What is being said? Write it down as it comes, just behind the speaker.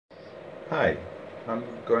Hi, I'm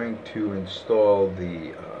going to install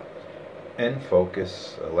the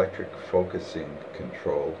nFocus electric focusing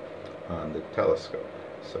control on the telescope.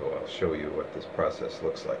 So I'll show you what this process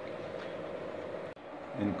looks like.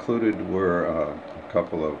 Included were a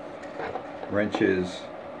couple of wrenches,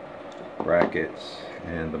 brackets,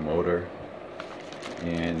 and the motor,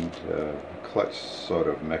 and clutch sort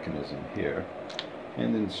of mechanism here,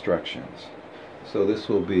 and instructions. So this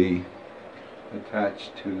will be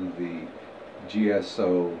attached to the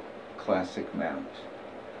GSO classic mount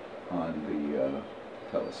on the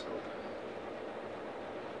telescope.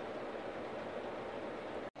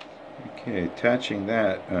 Okay, attaching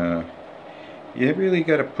that, you really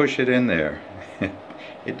got to push it in there.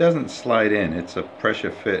 It doesn't slide in, it's a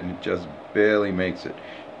pressure fit and it just barely makes it.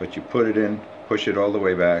 But you put it in, push it all the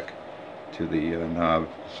way back to the knob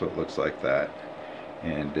so it looks like that,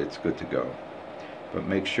 and it's good to go. But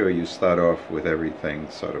make sure you start off with everything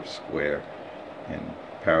sort of square and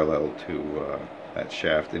parallel to that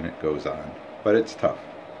shaft, and it goes on. But it's tough.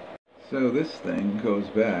 So this thing goes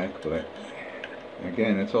back, but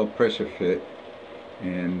again, it's all pressure fit,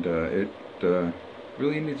 and it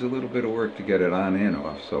really needs a little bit of work to get it on and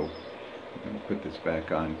off. So I'm going to put this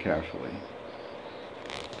back on carefully.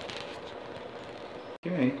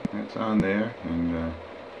 Okay, that's on there and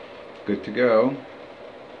good to go.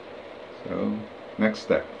 So next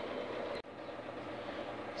step.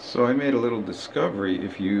 So I made a little discovery.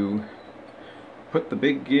 If you put the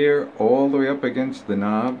big gear all the way up against the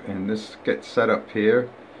knob and this gets set up here,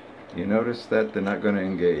 you notice that they're not going to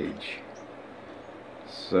engage.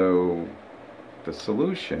 So the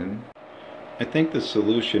solution, I think the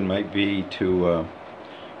solution might be to,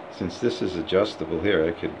 since this is adjustable here,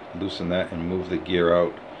 I could loosen that and move the gear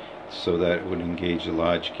out so that it would engage the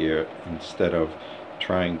large gear instead of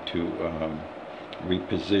trying to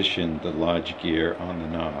reposition the large gear on the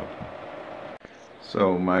knob.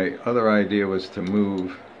 So my other idea was to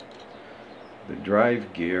move the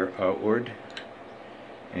drive gear outward,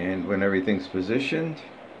 and when everything's positioned,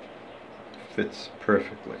 it fits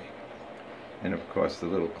perfectly. And of course the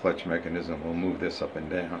little clutch mechanism will move this up and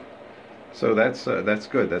down. So that's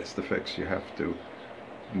good. That's the fix. You have to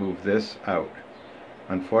move this out.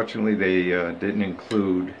 Unfortunately, they didn't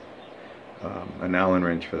include an Allen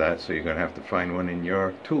wrench for that, so you're going to have to find one in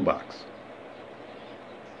your toolbox.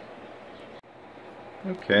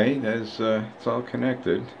 Okay, it's all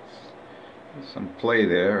connected. There's some play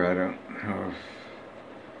there. I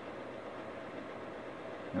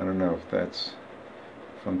don't know if that's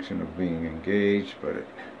a function of being engaged, but it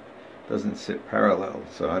doesn't sit parallel,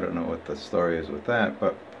 so I don't know what the story is with that,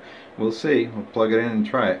 but we'll see. We'll plug it in and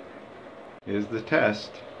try it. Here's the test.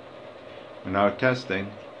 We're now testing.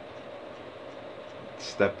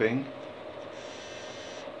 Stepping.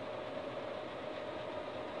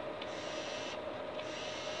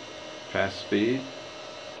 Fast speed.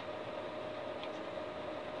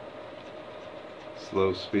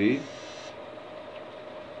 Slow speed.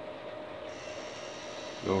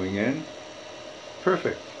 Going in.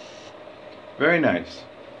 Perfect. Very nice.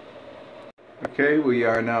 Okay, we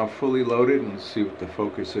are now fully loaded, and let's see what the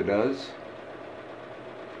focuser does.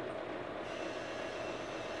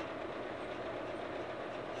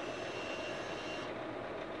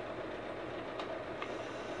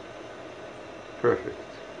 Perfect.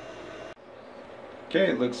 Okay,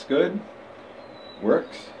 it looks good,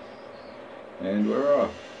 works, and we're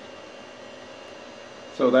off.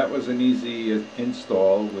 So that was an easy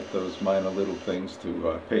install with those minor little things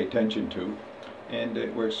to pay attention to, and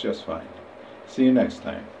it works just fine. See you next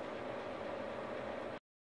time.